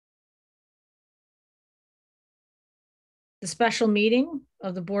the special meeting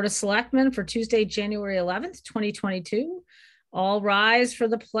of the Board of Selectmen for Tuesday, January 11th, 2022. All rise for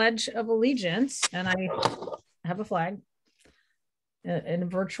the Pledge of Allegiance. And I have a flag in a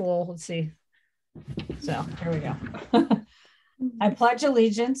virtual, let's see. So here we go. I pledge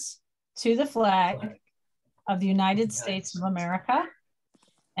allegiance to the flag of the United States of America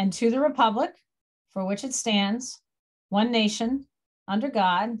and to the republic for which it stands, one nation, under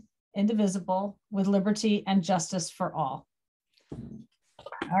God, indivisible, with liberty and justice for all.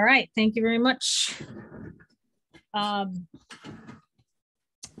 All right, thank you very much. And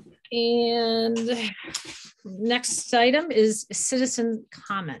next item is citizen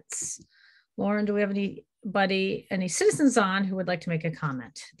comments. Lauren, do we have any citizens on who would like to make a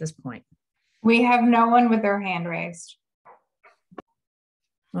comment at this point? We have no one with their hand raised.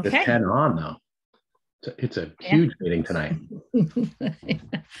 Okay. There's 10 on though. It's a huge meeting tonight.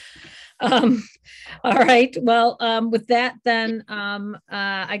 All right. Well, with that, then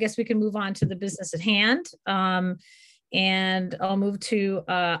I guess we can move on to the business at hand. And I'll move to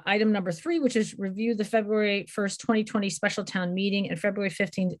item number 3, which is review the February 1st, 2020 special town meeting and February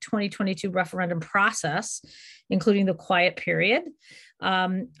 15th, 2022 referendum process, including the quiet period.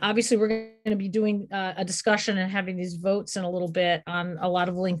 Obviously, we're going to be doing a discussion and having these votes in a little bit on a lot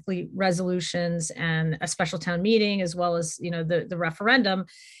of lengthy resolutions and a special town meeting, as well as, the referendum.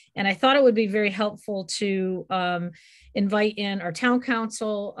 And I thought it would be very helpful to invite in our town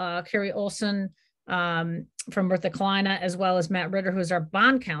council, Carrie Olson, from Bertha Kleina, as well as Matt Ritter, who's our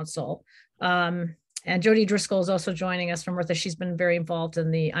bond counsel. And Jody Driscoll is also joining us from Bertha. She's been very involved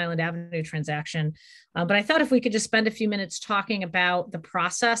in the Island Avenue transaction. But I thought if we could just spend a few minutes talking about the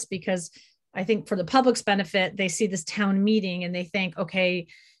process, because I think for the public's benefit, they see this town meeting and they think, okay,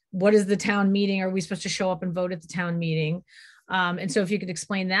 what is the town meeting? Are we supposed to show up and vote at the town meeting? And so if you could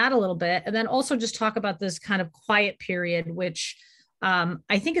explain that a little bit, and then also just talk about this kind of quiet period, which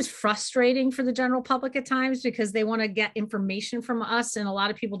I think is frustrating for the general public at times because they want to get information from us. And a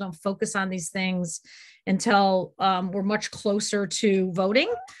lot of people don't focus on these things until we're much closer to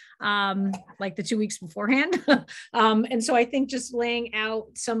voting, like the 2 weeks beforehand. And so I think just laying out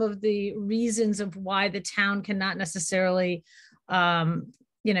some of the reasons of why the town cannot necessarily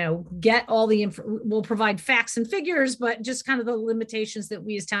get all the we'll provide facts and figures, but just kind of the limitations that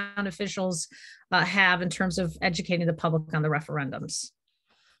we as town officials have in terms of educating the public on the referendums.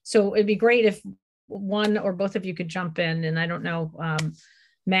 So it'd be great if one or both of you could jump in. And I don't know,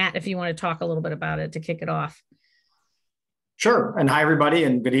 Matt, if you want to talk a little bit about it to kick it off. Sure. And hi, everybody,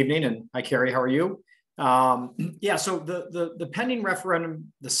 and good evening. And hi, Carrie, how are you? Yeah, so the pending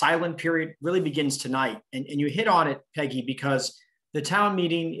referendum, the silent period really begins tonight. And you hit on it, Peggy, because the town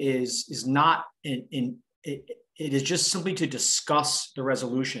meeting is not it is just simply to discuss the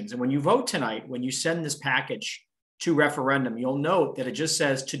resolutions. And when you vote tonight, when you send this package to referendum, you'll note that it just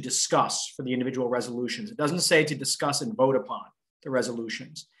says to discuss for the individual resolutions. It doesn't say to discuss and vote upon the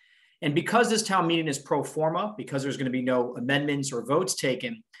resolutions. And because this town meeting is pro forma, because there's going to be no amendments or votes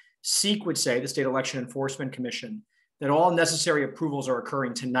taken, SEC would say, the State Election Enforcement Commission, that all necessary approvals are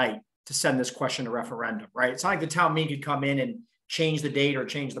occurring tonight to send this question to referendum, right? It's not like the town meeting could come in and change the date or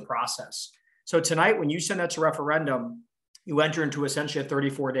change the process. So tonight, when you send that to referendum, you enter into essentially a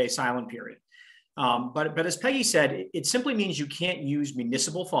 34-day silent period. But as Peggy said, it simply means you can't use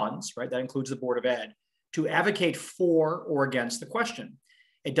municipal funds, right? That includes the Board of Ed, to advocate for or against the question.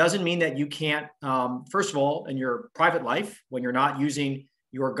 It doesn't mean that you can't, first of all, in your private life, when you're not using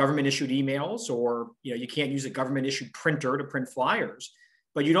your government-issued emails or you can't use a government-issued printer to print flyers,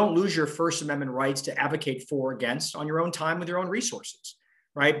 but you don't lose your First Amendment rights to advocate for or against on your own time with your own resources,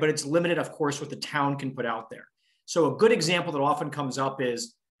 right? But it's limited, of course, what the town can put out there. So a good example that often comes up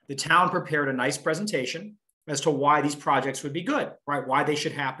is the town prepared a nice presentation as to why these projects would be good, right? Why they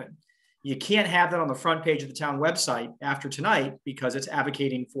should happen. You can't have that on the front page of the town website after tonight because it's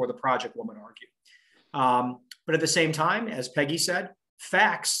advocating for the project, one would argue. But at the same time, as Peggy said,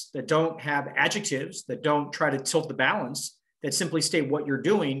 facts that don't have adjectives, that don't try to tilt the balance, that simply state what you're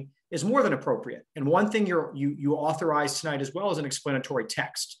doing is more than appropriate. And one thing you authorize tonight as well is an explanatory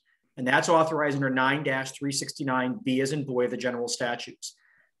text. And that's authorized under 9-369B as in boy of the general statutes.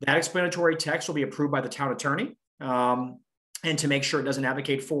 That explanatory text will be approved by the town attorney. And to make sure it doesn't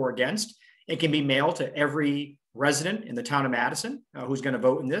advocate for or against, it can be mailed to every resident in the town of Madison who's going to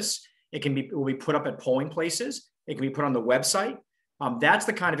vote in this. It will be put up at polling places. It can be put on the website. That's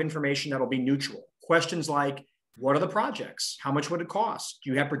the kind of information that'll be neutral. Questions like, what are the projects? How much would it cost?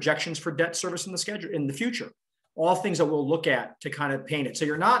 Do you have projections for debt service in the schedule in the future? All things that we'll look at to kind of paint it. So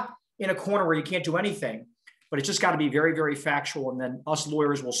you're not in a corner where you can't do anything, but it's just got to be very, very factual. And then us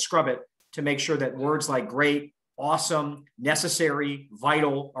lawyers will scrub it to make sure that words like great, awesome, necessary,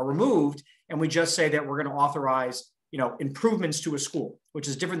 vital are removed, and we just say that we're going to authorize, improvements to a school, which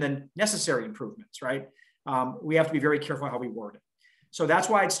is different than necessary improvements, right? We have to be very careful how we word it. So that's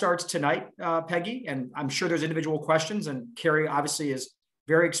why it starts tonight, Peggy, and I'm sure there's individual questions, and Carrie obviously is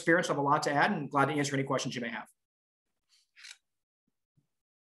very experienced, have a lot to add, and glad to answer any questions you may have.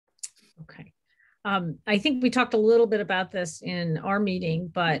 Okay. I think we talked a little bit about this in our meeting,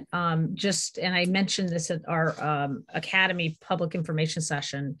 but and I mentioned this at our Academy public information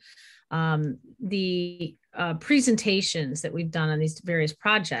session, the presentations that we've done on these various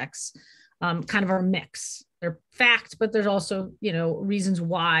projects kind of are a mix. They're fact, but there's also, reasons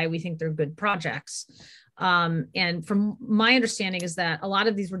why we think they're good projects. And from my understanding is that a lot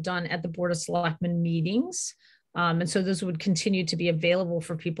of these were done at the Board of Selectmen meetings. And so those would continue to be available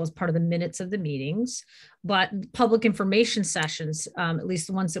for people as part of the minutes of the meetings. But public information sessions, at least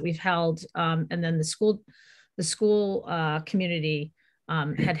the ones that we've held, and then the school community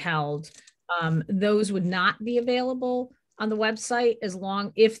had held, those would not be available on the website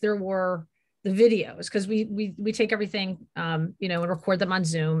if there were the videos, because we take everything, and record them on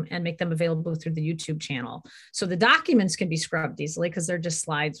Zoom and make them available through the YouTube channel. So the documents can be scrubbed easily because they're just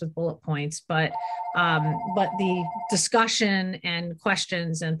slides with bullet points, but the discussion and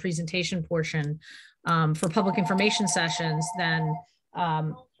questions and presentation portion for public information sessions, then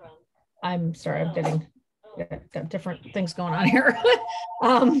I'm sorry, got different things going on here.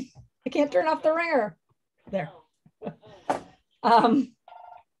 I can't turn off the ringer. There.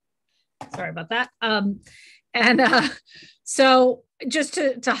 Sorry about that. So just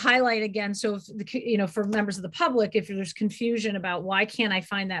to highlight again, so if for members of the public, if there's confusion about why can't I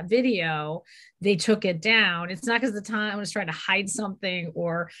find that video, they took it down. It's not because the time was trying to hide something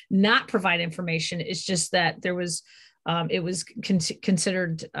or not provide information. It's just that there was it was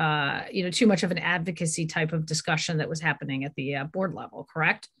considered too much of an advocacy type of discussion that was happening at the board level,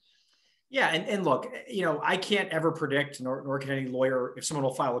 correct? Yeah, and look, I can't ever predict, nor can any lawyer, if someone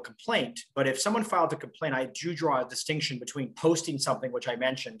will file a complaint. But if someone filed a complaint, I do draw a distinction between posting something, which I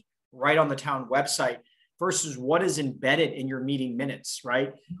mentioned, right on the town website, versus what is embedded in your meeting minutes,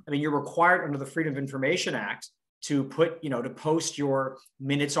 right? I mean, you're required under the Freedom of Information Act to to post your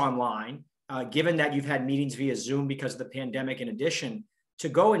minutes online, given that you've had meetings via Zoom because of the pandemic. In addition, to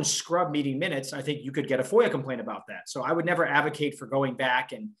go and scrub meeting minutes, I think you could get a FOIA complaint about that. So I would never advocate for going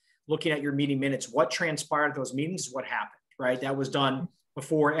back and looking at your meeting minutes. What transpired at those meetings is what happened, right? That was done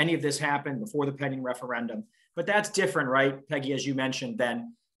before any of this happened, before the pending referendum. But that's different, right, Peggy, as you mentioned,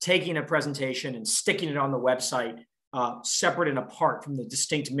 than taking a presentation and sticking it on the website, separate and apart from the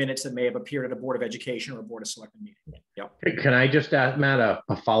distinct minutes that may have appeared at a Board of Education or a Board of Selectmen meeting. Yep. Can I just ask Matt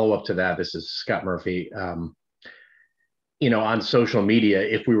a follow-up to that? This is Scott Murphy. On social media,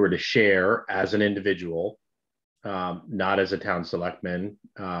 if we were to share as an individual, not as a town selectman,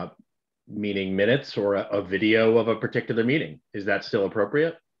 meeting minutes or a video of a particular meeting, is that still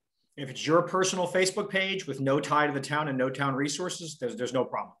appropriate? If it's your personal Facebook page with no tie to the town and no town resources, there's no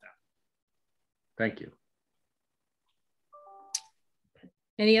problem with that. Thank you.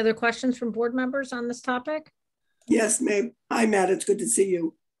 Any other questions from board members on this topic? Yes, ma'am. Hi, Matt. It's good to see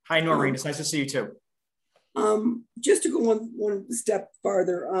you. Hi, Noreen. It's nice to see you too. Just to go one step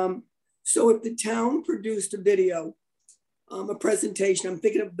farther. So if the town produced a video, a presentation, I'm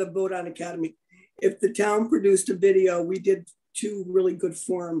thinking of the Vote On Academy. If the town produced a video, we did 2 really good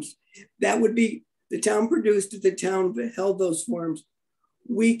forums. That would be the town produced it, the town held those forums.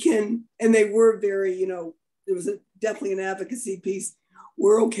 We can, and they were very, there was definitely an advocacy piece.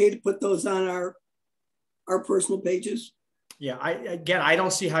 We're okay to put those on our personal pages. Yeah, I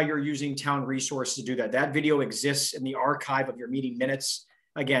don't see how you're using town resources to do that. That video exists in the archive of your meeting minutes.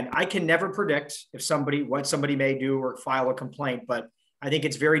 Again, I can never predict what somebody may do or file a complaint, but I think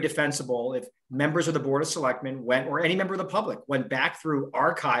it's very defensible if members of the Board of Selectmen or any member of the public went back through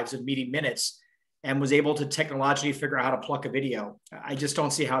archives of meeting minutes and was able to technologically figure out how to pluck a video. I just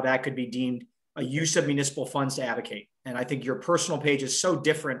don't see how that could be deemed a use of municipal funds to advocate. And I think your personal page is so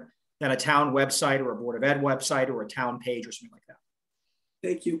different than a town website or a Board of Ed website or a town page or something like that.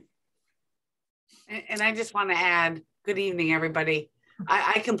 Thank you. And I just want to add, good evening, everybody.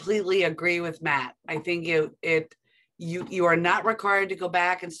 I completely agree with Matt. I think you are not required to go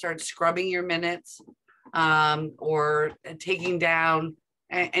back and start scrubbing your minutes or taking down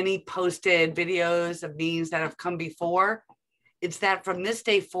any posted videos of meetings that have come before. It's that from this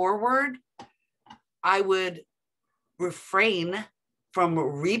day forward, I would refrain from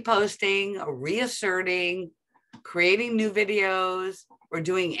reposting, reasserting, creating new videos, or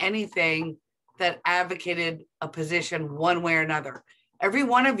doing anything that advocated a position one way or another. Every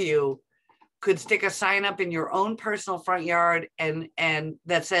one of you could stick a sign up in your own personal front yard and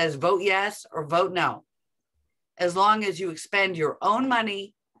that says vote yes or vote no. As long as you expend your own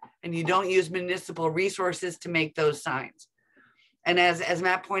money and you don't use municipal resources to make those signs. And as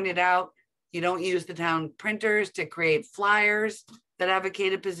Matt pointed out, you don't use the town printers to create flyers that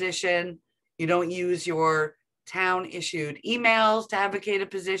advocate a position. You don't use your town issued emails to advocate a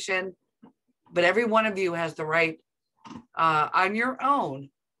position, but every one of you has the right on your own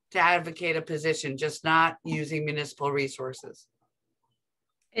to advocate a position, just not using municipal resources.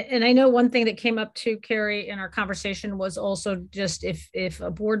 And I know one thing that came up too, Carrie, in our conversation was also just if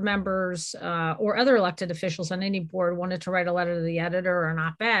board members or other elected officials on any board wanted to write a letter to the editor or an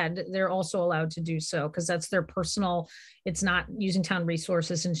op-ed, they're also allowed to do so because that's their personal, it's not using town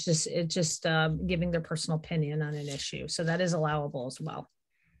resources, and it's just giving their personal opinion on an issue. So that is allowable as well.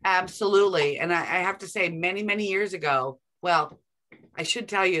 Absolutely. And I have to say many, many years ago, well, I should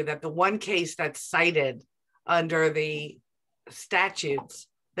tell you that the one case that's cited under the statutes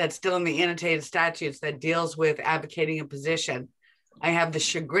that's still in the annotated statutes that deals with advocating a position, I have the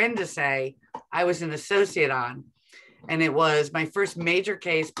chagrin to say I was an associate on, and it was my first major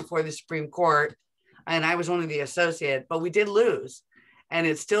case before the Supreme Court, and I was only the associate, but we did lose. And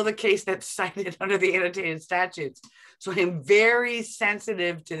it's still the case that's cited under the annotated statutes. So I'm very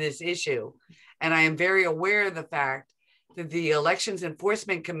sensitive to this issue. And I am very aware of the fact that the Elections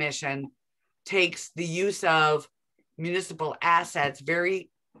Enforcement Commission takes the use of municipal assets very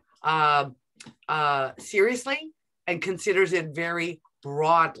seriously and considers it very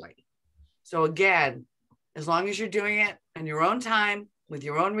broadly. So again, as long as you're doing it on your own time, with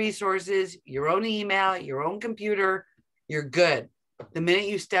your own resources, your own email, your own computer, you're good. The minute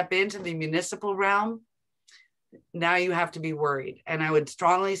you step into the municipal realm, now you have to be worried. And I would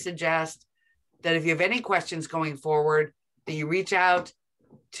strongly suggest that if you have any questions going forward, that you reach out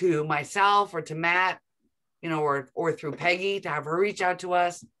to myself or to Matt, you know, or through Peggy, to have her reach out to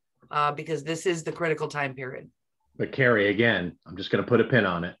us, because this is the critical time period. But Carrie, again, I'm just going to put a pin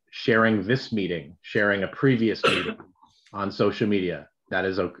on it. Sharing this meeting, sharing a previous meeting on social media, that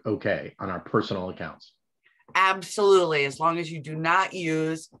is okay on our personal accounts. Absolutely, as long as you do not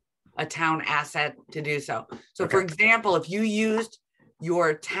use a town asset to do so. So okay. For example, if you used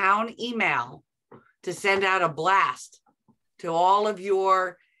your town email to send out a blast to all of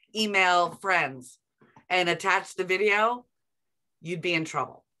your email friends and attach the video, you'd be in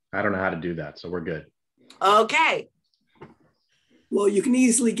trouble. I don't know how to do that, so we're good. Okay. Well, you can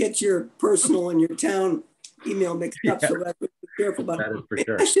easily get your personal and your town email mixed up, so that's what be careful about. That is for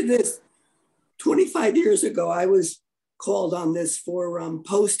sure. Actually, this 25 years ago, I was called on this for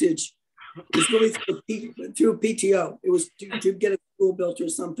postage. It was really through a PTO. It was to get a school built or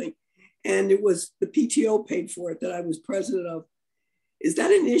something. And it was the PTO paid for it that I was president of. Is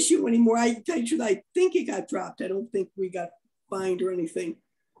that an issue anymore? I think it got dropped. I don't think we got fined or anything.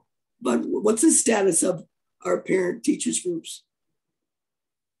 But what's the status of our parent teachers groups?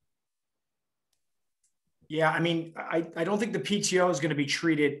 Yeah, I mean, I don't think the PTO is going to be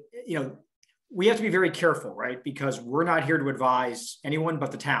treated, you know, we have to be very careful, right? Because we're not here to advise anyone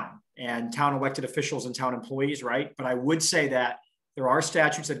but the town and town elected officials and town employees, right? But I would say that there are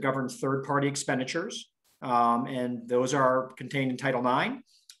statutes that govern third-party expenditures, and those are contained in Title IX.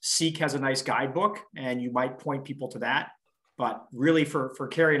 SEEK has a nice guidebook, and you might point people to that. But really, for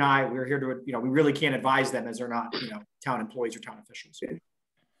Carrie and I, we're here to, you know, we really can't advise them as they're not, you know, town employees or town officials.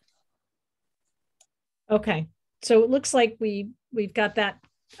 Okay, so it looks like we've got that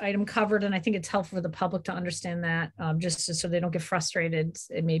item covered, and I think it's helpful for the public to understand that, just so they don't get frustrated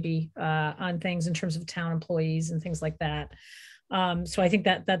maybe on things in terms of town employees and things like that. So I think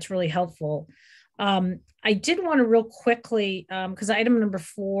that's really helpful. I did want to real quickly, because item number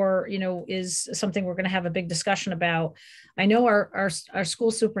 4, you know, is something we're going to have a big discussion about. I know our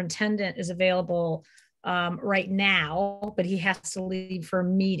school superintendent is available right now, but he has to leave for a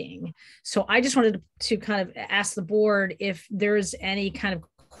meeting. So I just wanted to kind of ask the board if there's any kind of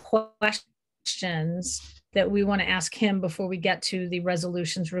questions that we want to ask him before we get to the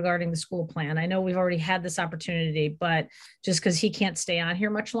resolutions regarding the school plan. I know we've already had this opportunity, but just because he can't stay on here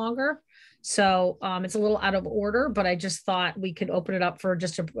much longer. So it's a little out of order, but I just thought we could open it up for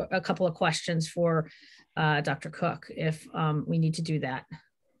just a couple of questions for Dr. Cook if we need to do that.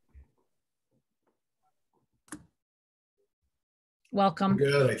 Welcome.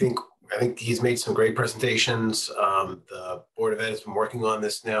 Good. I think he's made some great presentations. The Board of Ed has been working on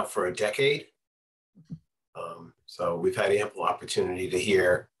this now for a decade. So we've had ample opportunity to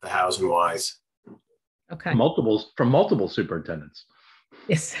hear the hows and whys. Okay. From multiple superintendents.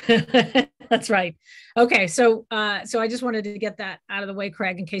 Yes, that's right. Okay, so so I just wanted to get that out of the way,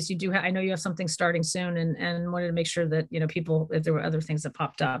 Craig, in case you do have, I know you have something starting soon, and wanted to make sure that, you know, people, if there were other things that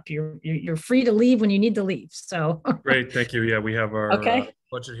popped up, you're free to leave when you need to leave. So Great, thank you. Yeah, we have our okay.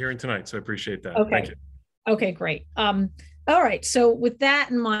 budget hearing tonight, so I appreciate that. Okay. Thank you. Okay, great. All right. So with that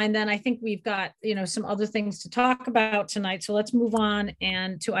in mind, then I think we've got, you know, some other things to talk about tonight. So let's move on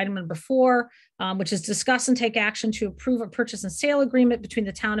and to item number 4, which is discuss and take action to approve a purchase and sale agreement between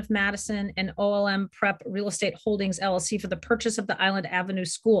the town of Madison and OLM Prep Real Estate Holdings LLC for the purchase of the Island Avenue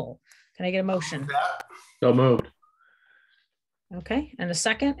School. Can I get a motion? So moved. Okay, and a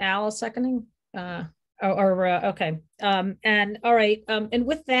second. Al is seconding. Okay. And all right. And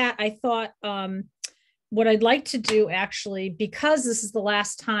with that, I thought what I'd like to do, actually, because this is the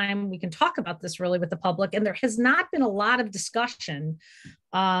last time we can talk about this really with the public, and there has not been a lot of discussion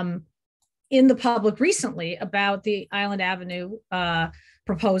in the public recently about the Island Avenue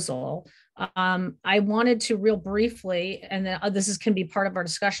proposal. I wanted to real briefly, and then this can be part of our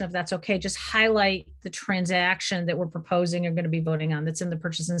discussion if that's okay, just highlight the transaction that we're proposing and going to be voting on that's in the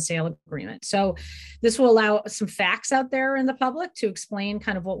purchase and sale agreement. So this will allow some facts out there in the public to explain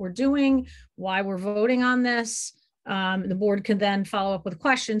kind of what we're doing, why we're voting on this. The board can then follow up with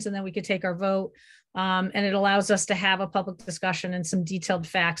questions, and then we could take our vote. And it allows us to have a public discussion and some detailed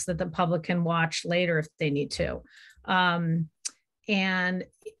facts that the public can watch later if they need to. And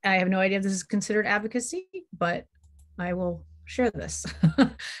I have no idea if this is considered advocacy, but I will share this.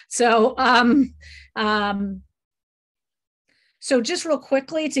 So, so just real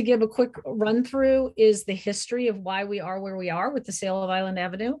quickly to give a quick run through is the history of why we are where we are with the sale of Island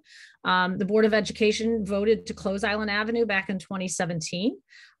Avenue. The Board of Education voted to close Island Avenue back in 2017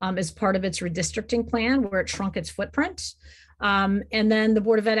 as part of its redistricting plan, where it shrunk its footprint. And then the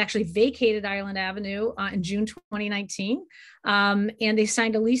Board of Ed actually vacated Island Avenue in June 2019. And they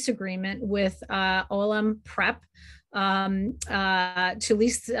signed a lease agreement with OLM Prep to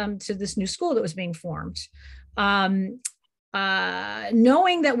lease to this new school that was being formed. Knowing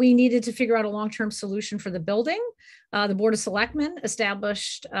that we needed to figure out a long-term solution for the building, the Board of Selectmen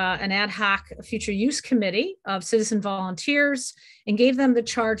established an ad hoc future use committee of citizen volunteers and gave them the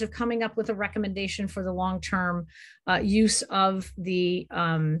charge of coming up with a recommendation for the long-term use of the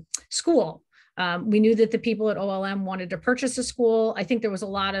school. We knew that the people at OLM wanted to purchase a school. I think there was a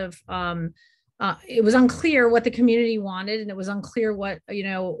lot of it was unclear what the community wanted, and it was unclear what, you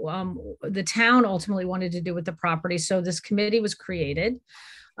know, the town ultimately wanted to do with the property. So this committee was created.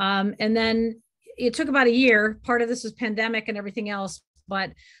 And then it took about a year. Part of this was pandemic and everything else,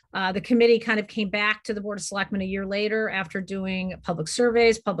 but the committee kind of came back to the Board of Selectmen a year later after doing public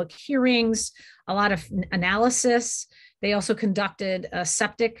surveys, public hearings, a lot of analysis. They also conducted a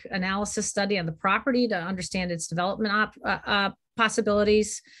septic analysis study on the property to understand its development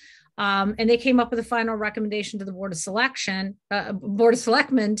possibilities. And they came up with a final recommendation to the Board of Selectmen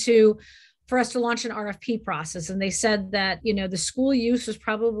for us to launch an RFP process. And they said that, you know, the school use was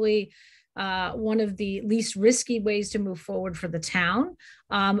probably one of the least risky ways to move forward for the town,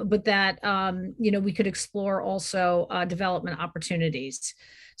 but that, you know, we could explore also development opportunities.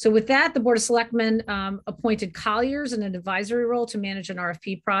 So with that, the Board of Selectmen appointed Colliers in an advisory role to manage an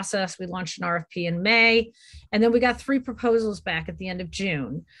RFP process. We launched an RFP in May, and then we got 3 proposals back at the end of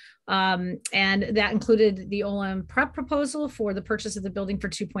June. And that included the OLM Prep proposal for the purchase of the building for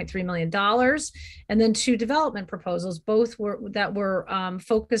 $2.3 million, and then 2 development proposals, both were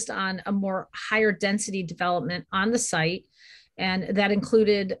focused on a more higher density development on the site. And that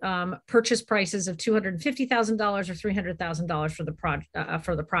included purchase prices of $250,000 or $300,000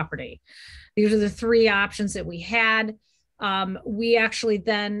 for the property. These are the 3 options that we had. We actually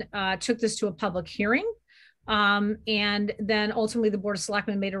then took this to a public hearing. And then ultimately the Board of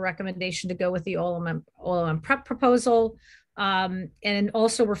Selectmen made a recommendation to go with the OLM Prep proposal, and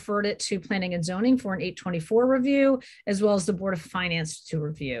also referred it to Planning and Zoning for an 824 review, as well as the Board of Finance to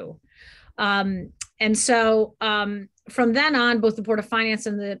review. And so from then on, both the Board of Finance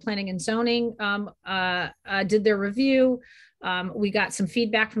and the Planning and Zoning did their review. We got some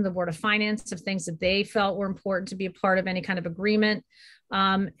feedback from the Board of Finance of things that they felt were important to be a part of any kind of agreement.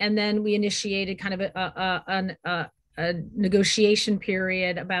 And then we initiated kind of a negotiation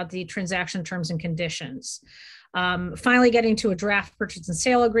period about the transaction terms and conditions. Finally getting to a draft purchase and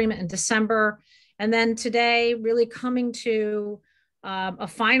sale agreement in December. And then today really coming to a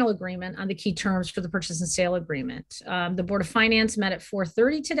final agreement on the key terms for the purchase and sale agreement. The Board of Finance met at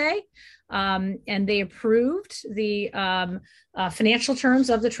 4:30 today, and they approved the financial terms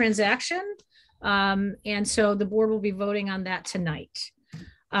of the transaction. And so the board will be voting on that tonight.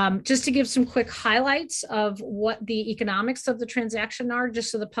 Just to give some quick highlights of what the economics of the transaction are,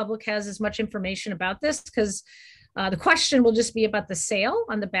 just so the public has as much information about this, because the question will just be about the sale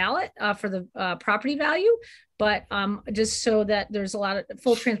on the ballot for the property value, but just so that there's a lot of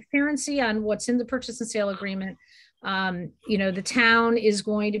full transparency on what's in the purchase and sale agreement. The town is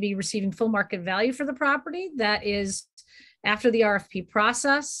going to be receiving full market value for the property. That is after the RFP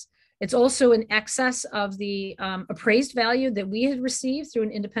process. It's also in excess of the appraised value that we had received through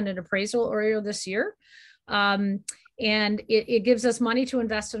an independent appraisal earlier this year. And it gives us money to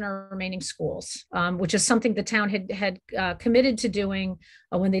invest in our remaining schools, which is something the town had committed to doing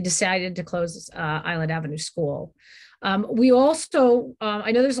when they decided to close Island Avenue School. We also,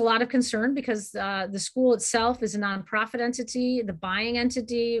 I know there's a lot of concern because the school itself is a nonprofit entity. The buying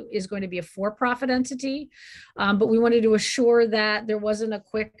entity is going to be a for-profit entity, but we wanted to assure that there wasn't a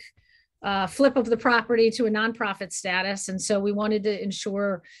quick flip of the property to a nonprofit status. And so we wanted to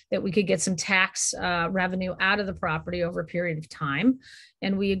ensure that we could get some tax revenue out of the property over a period of time.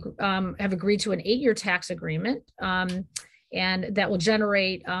 And we have agreed to an 8-year tax agreement. And that will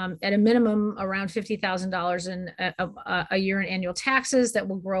generate at a minimum around $50,000 in a year in annual taxes that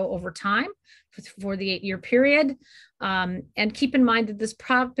will grow over time for the 8-year period. And keep in mind that this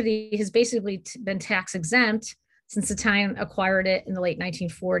property has basically been tax exempt since the town acquired it in the late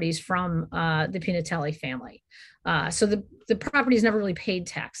 1940s from the Pinatelli family. So the property has never really paid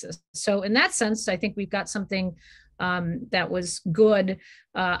taxes. So in that sense, I think we've got something that was good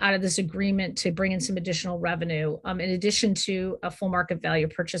out of this agreement to bring in some additional revenue in addition to a full market value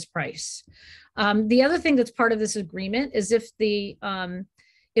purchase price. The other thing that's part of this agreement is if the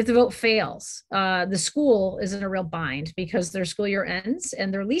vote fails, the school is in a real bind because their school year ends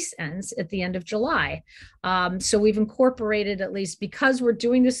and their lease ends at the end of July. So we've incorporated, at least because we're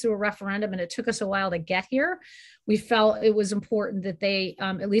doing this through a referendum and it took us a while to get here, we felt it was important that they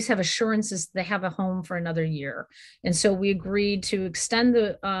at least have assurances they have a home for another year. And so we agreed to extend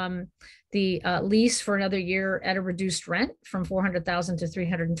the lease for another year at a reduced rent from $400,000 to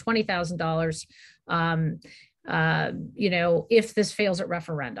 $320,000. If this fails at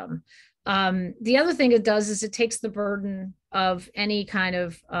referendum. The other thing it does is it takes the burden of any kind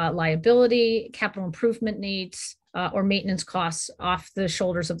of liability, capital improvement needs, or maintenance costs off the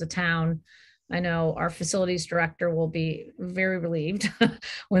shoulders of the town. I know our facilities director will be very relieved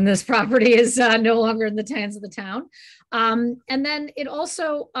when this property is no longer in the hands of the town. And then it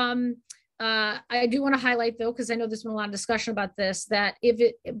also, I do want to highlight though, because I know there's been a lot of discussion about this, that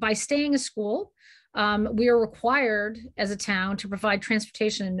by staying a school, we are required as a town to provide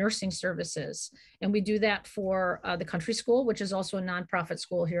transportation and nursing services. And we do that for the country school, which is also a nonprofit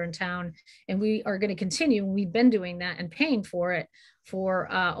school here in town. And we are going to continue, and we've been doing that and paying for it for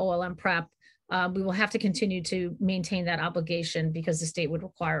OLM prep. We will have to continue to maintain that obligation because the state would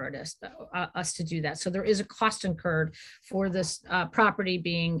require us to do that. So there is a cost incurred for this property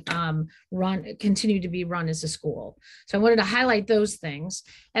being continue to be run as a school. So I wanted to highlight those things.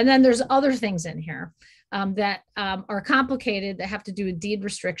 And then there's other things in here that are complicated that have to do with deed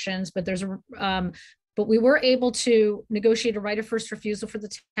restrictions, but but we were able to negotiate a right of first refusal for the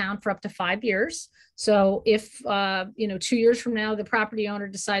town for up to 5 years. So if, 2 years from now, the property owner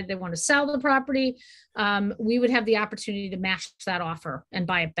decided they want to sell the property, we would have the opportunity to match that offer and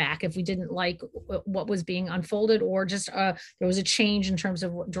buy it back if we didn't like what was being unfolded, or just there was a change in terms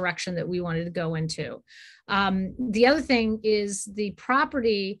of what direction that we wanted to go into. The other thing is the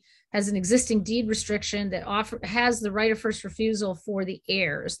property has an existing deed restriction that has the right of first refusal for the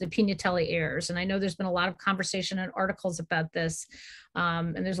heirs, the Pinatelli heirs. And I know there's been a lot of conversation and articles about this.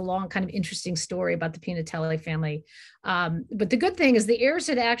 And there's a long kind of interesting story about the Pinatelli family. But the good thing is the heirs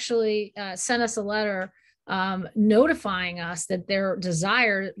had actually sent us a letter notifying us that their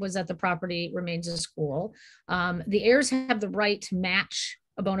desire was that the property remains a school. The heirs have the right to match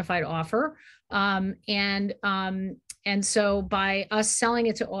a bona fide offer. And so by us selling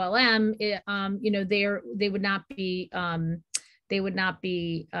it to OLM, they would not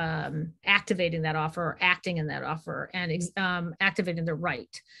be activating that offer or acting in that offer and activating the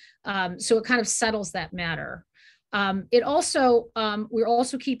right. So it kind of settles that matter. We're also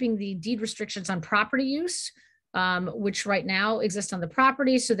keeping the deed restrictions on property use, which right now exist on the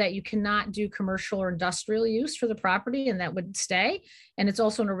property, so that you cannot do commercial or industrial use for the property, and that would stay. And it's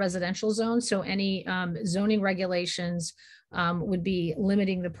also in a residential zone, so any zoning regulations would be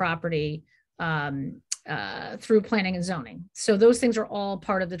limiting the property through planning and zoning. So those things are all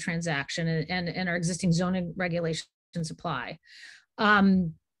part of the transaction, and our existing zoning regulations apply.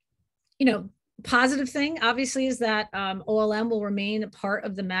 positive thing, obviously, is that OLM will remain a part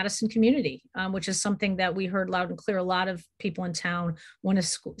of the Madison community, which is something that we heard loud and clear. A lot of people in town want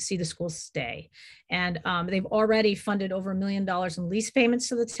to see the school stay. And they've already funded over $1 million in lease payments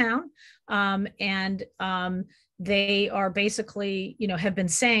to the town. They are basically, have been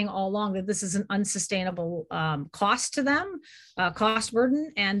saying all along that this is an unsustainable cost to them, cost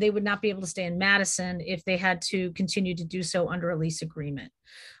burden, and they would not be able to stay in Madison if they had to continue to do so under a lease agreement.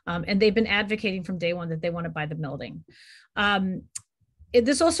 And they've been advocating from day one that they want to buy the building.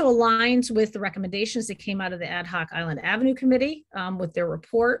 This also aligns with the recommendations that came out of the Ad Hoc Island Avenue Committee with their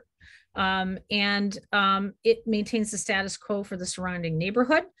report. It maintains the status quo for the surrounding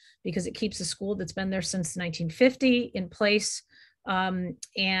neighborhood because it keeps a school that's been there since 1950 in place.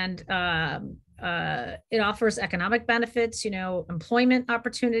 It offers economic benefits, employment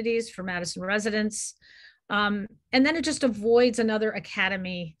opportunities for Madison residents. And then it just avoids another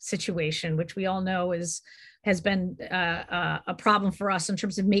academy situation, which we all know has been a problem for us in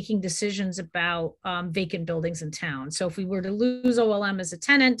terms of making decisions about vacant buildings in town. So if we were to lose OLM as a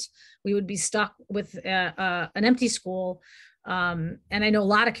tenant, we would be stuck with an empty school. And I know a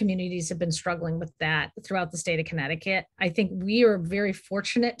lot of communities have been struggling with that throughout the state of Connecticut. I think we are very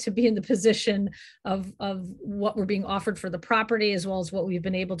fortunate to be in the position of what we're being offered for the property, as well as what we've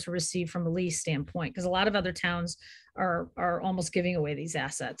been able to receive from a lease standpoint, because a lot of other towns are almost giving away these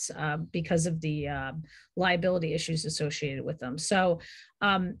assets because of the liability issues associated with them. So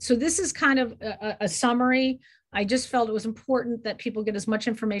this is kind of a summary. I just felt it was important that people get as much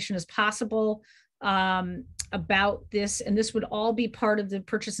information as possible about this, and this would all be part of the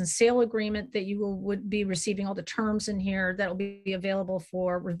purchase and sale agreement that you would be receiving all the terms in here that will be available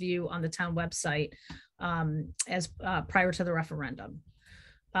for review on the town website as prior to the referendum.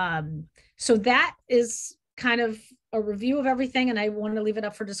 So that is kind of a review of everything, and I want to leave it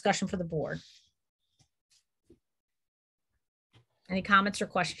up for discussion for the board. Any comments or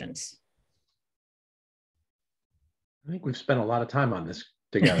questions? I think we've spent a lot of time on this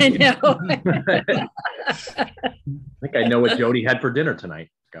together. I know. I think I know what Jody had for dinner tonight.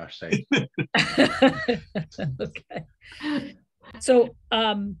 Gosh sake. Okay. So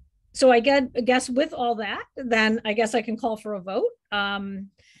I guess with all that, then I guess I can call for a vote. Can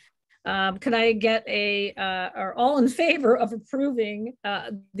I get are all in favor of approving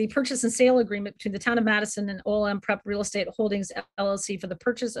the purchase and sale agreement between the town of Madison and OLM Prep Real Estate Holdings LLC for the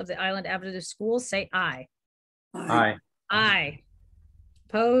purchase of the Island Avenue School? Say aye. Aye. Aye.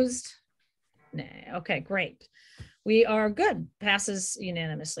 Opposed? Nay. Okay, great. We are good. Passes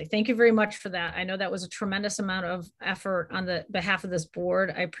unanimously. Thank you very much for that. I know that was a tremendous amount of effort on the behalf of this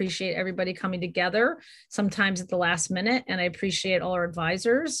board. I appreciate everybody coming together sometimes at the last minute, and I appreciate all our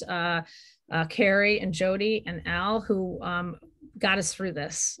advisors, Carrie and Jody and Al, who got us through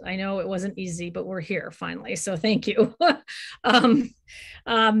this. I know it wasn't easy, but we're here finally. So thank you.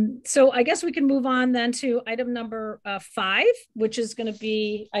 So I guess we can move on then to item number 5, which is going to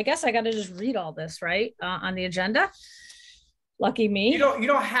be, I guess I got to just read all this, right, on the agenda. Lucky me. You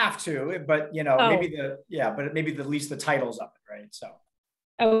don't have to, but maybe maybe at least the title's up, right? So.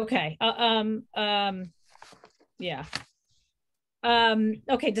 Okay. Yeah.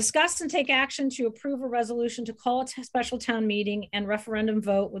 Okay, discuss and take action to approve a resolution to call a special town meeting and referendum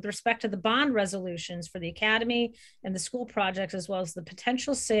vote with respect to the bond resolutions for the academy and the school projects, as well as the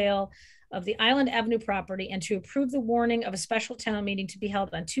potential sale of the Island Avenue property, and to approve the warning of a special town meeting to be held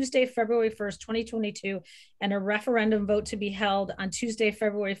on Tuesday, February 1st, 2022, and a referendum vote to be held on Tuesday,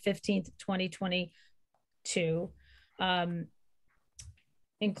 February 15th, 2022.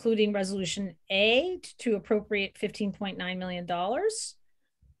 Including resolution A to appropriate $15.9 million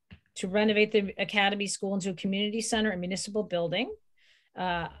to renovate the Academy School into a community center and municipal building.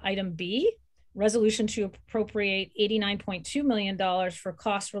 Item B, resolution to appropriate $89.2 million for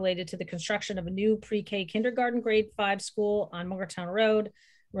costs related to the construction of a new pre-K kindergarten grade 5 school on Morgantown Road,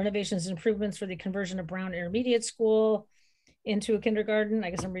 renovations and improvements for the conversion of Brown Intermediate School into a kindergarten,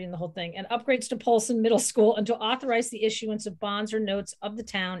 I guess I'm reading the whole thing, and upgrades to Polson Middle School, and to authorize the issuance of bonds or notes of the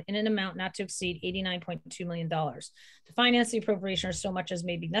town in an amount not to exceed $89.2 million to finance the appropriation or so much as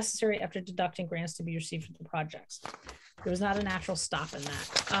may be necessary after deducting grants to be received from the projects. There was not a natural stop in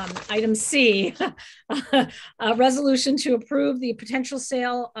that. Item C, a resolution to approve the potential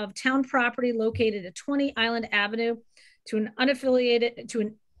sale of town property located at 20 Island Avenue to an affiliated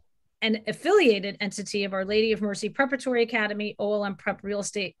entity of Our Lady of Mercy Preparatory Academy, OLM Prep Real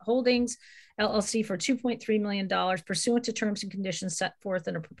Estate Holdings, LLC, for $2.3 million pursuant to terms and conditions set forth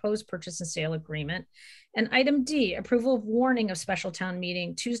in a proposed purchase and sale agreement. And item D, approval of warning of special town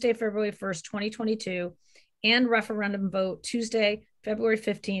meeting Tuesday, February 1st, 2022, and referendum vote Tuesday, February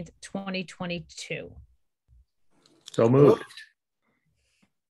 15th, 2022. So moved.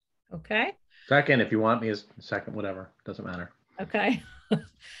 Okay. Second, if you want me as second, whatever, doesn't matter. Okay.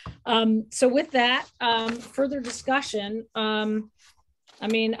 So with that, further discussion, I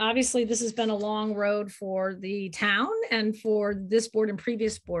mean, obviously this has been a long road for the town and for this board and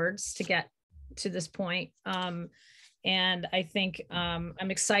previous boards to get to this point. And I think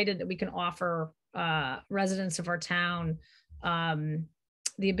I'm excited that we can offer residents of our town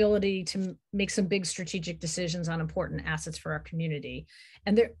the ability to make some big strategic decisions on important assets for our community.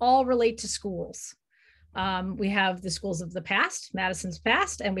 And they all relate to schools. We have the schools of the past, Madison's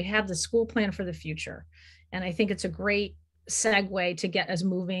past, and we have the school plan for the future. And I think it's a great segue to get us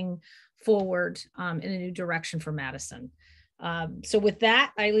moving forward in a new direction for Madison. So with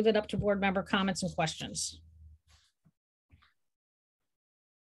that, I leave it up to board member comments and questions.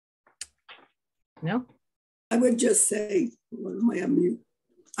 No? I would just say, what am I on mute?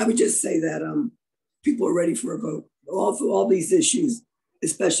 I would just say that people are ready for a vote. All these issues,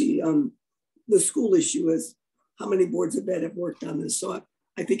 especially the school issue, is how many boards of ed have worked on this. So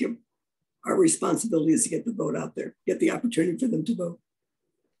I think our responsibility is to get the vote out there, get the opportunity for them to vote.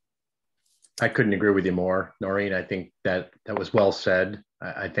 I couldn't agree with you more, Noreen. I think that was well said.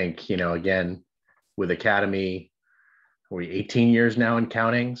 I think, you know, again, with Academy, we're 18 years now and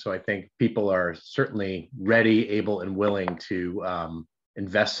counting. So I think people are certainly ready, able, and willing to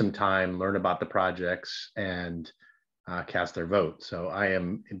invest some time, learn about the projects, and cast their vote. So I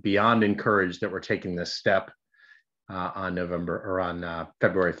am beyond encouraged that we're taking this step on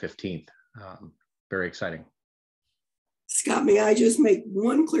February 15th. Very exciting. Scott, may I just make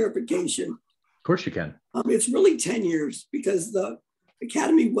one clarification? Of course you can. It's really 10 years because the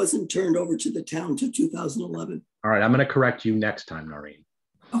Academy wasn't turned over to the town until 2011. All right, I'm going to correct you next time, Noreen.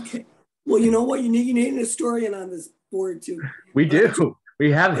 Okay. Well, you know what? You need an historian on this board too. We do.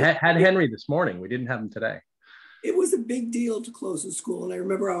 We have had Henry this morning. We didn't have him today. It was a big deal to close the school. And I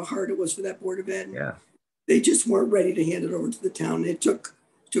remember how hard it was for that board of ed. Yeah. They just weren't ready to hand it over to the town. It took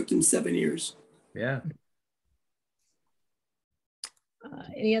them 7 years. Yeah.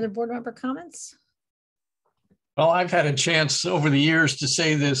 Any other board member comments? Well, I've had a chance over the years to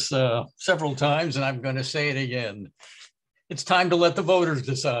say this several times, and I'm going to say it again. It's time to let the voters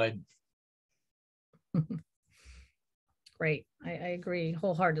decide. Great. I agree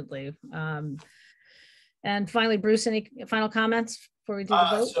wholeheartedly. And finally, Bruce, any final comments before we do the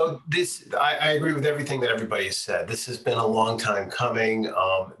vote? So I agree with everything that everybody has said. This has been a long time coming.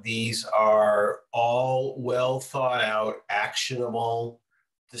 These are all well thought out, actionable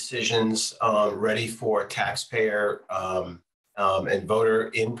decisions ready for taxpayer and voter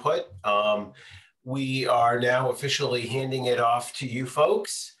input. We are now officially handing it off to you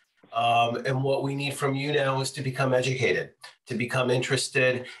folks. And what we need from you now is to become educated, to become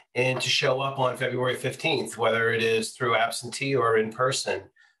interested, and to show up on February 15th, whether it is through absentee or in person.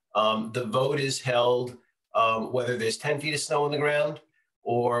 The vote is held whether there's 10 feet of snow on the ground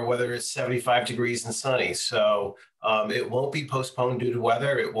or whether it's 75 degrees and sunny. So it won't be postponed due to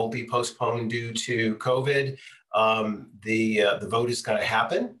weather. It won't be postponed due to COVID. The vote is going to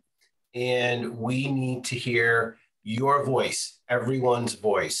happen. And we need to hear your voice, everyone's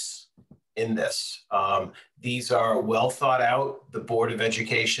voice in this. These are well thought out. The Board of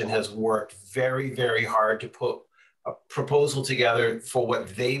Education has worked very, very hard to put a proposal together for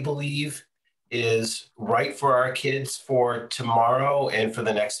what they believe is right for our kids for tomorrow and for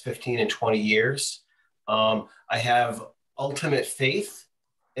the next 15 and 20 years. I have ultimate faith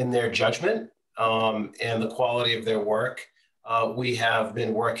in their judgment and the quality of their work. We have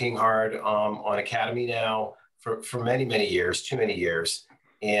been working hard on Academy now for many, many years, too many years.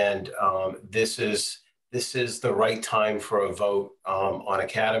 And this is the right time for a vote on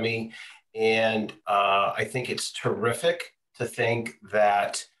Academy. And I think it's terrific to think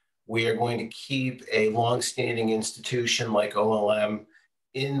that we are going to keep a longstanding institution like OLM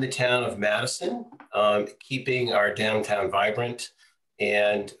in the town of Madison, keeping our downtown vibrant.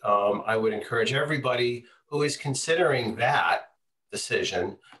 And I would encourage everybody who is considering that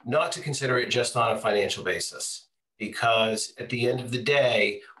decision not to consider it just on a financial basis, because at the end of the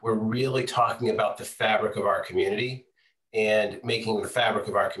day, we're really talking about the fabric of our community and making the fabric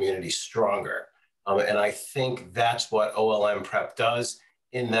of our community stronger. And I think that's what OLM Prep does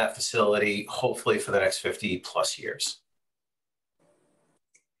in that facility, hopefully for the next 50 plus years.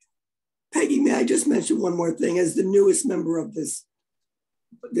 Peggy, may I just mention one more thing? As the newest member of this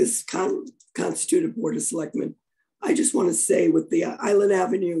constituted Board of Selectmen, I just want to say with the Island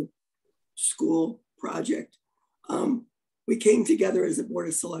Avenue School project, we came together as a Board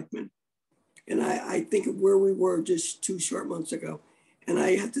of Selectmen. And I think of where we were just 2 short months ago. And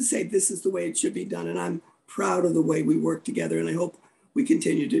I have to say, this is the way it should be done. And I'm proud of the way we work together. And I hope we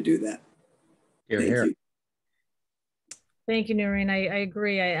continue to do that. Thank you. Thank you, Noreen. I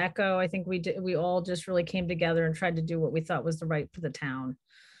agree. I echo. I think we all just really came together and tried to do what we thought was the right for the town.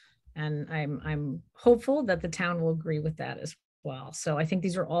 And I'm hopeful that the town will agree with that as well. So I think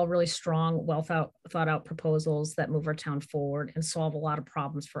these are all really strong, well thought out proposals that move our town forward and solve a lot of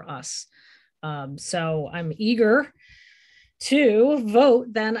problems for us. So I'm eager to vote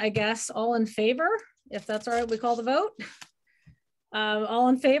then, I guess, all in favor, if that's all right, we call the vote. All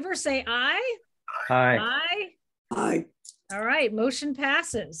in favor, say aye. Hi. Aye. Aye. All right, motion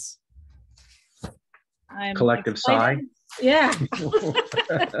passes. I'm Collective excited. sigh. Yeah.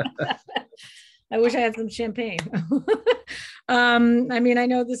 I wish I had some champagne. I mean, I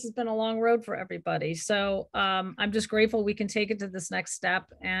know this has been a long road for everybody. So I'm just grateful we can take it to this next step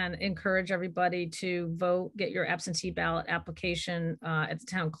and encourage everybody to vote, get your absentee ballot application at the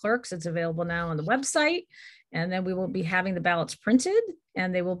town clerks. It's available now on the website. And then we will be having the ballots printed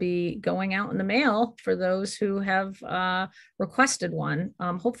and they will be going out in the mail for those who have requested one,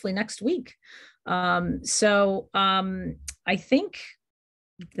 hopefully next week. I think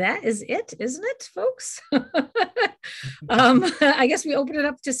that is it, isn't it, folks? I guess we open it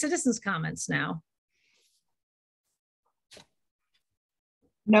up to citizens' comments now.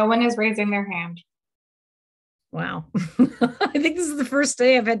 No one is raising their hand. Wow. I think this is the first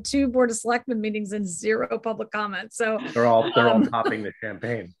day I've had 2 Board of Selectmen meetings and 0 public comments. So They're all popping the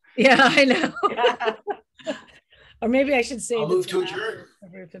champagne. Yeah, I know. Or maybe I should say I'll move to adjourn.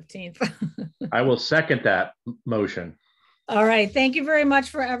 February 15th. I will second that motion. All right. Thank you very much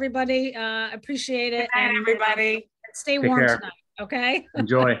for everybody. Appreciate it. Good night, And everybody. stay Take warm care. tonight. Okay.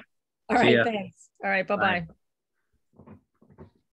 Enjoy. All See right. ya. Thanks. All right. Bye-bye. Bye.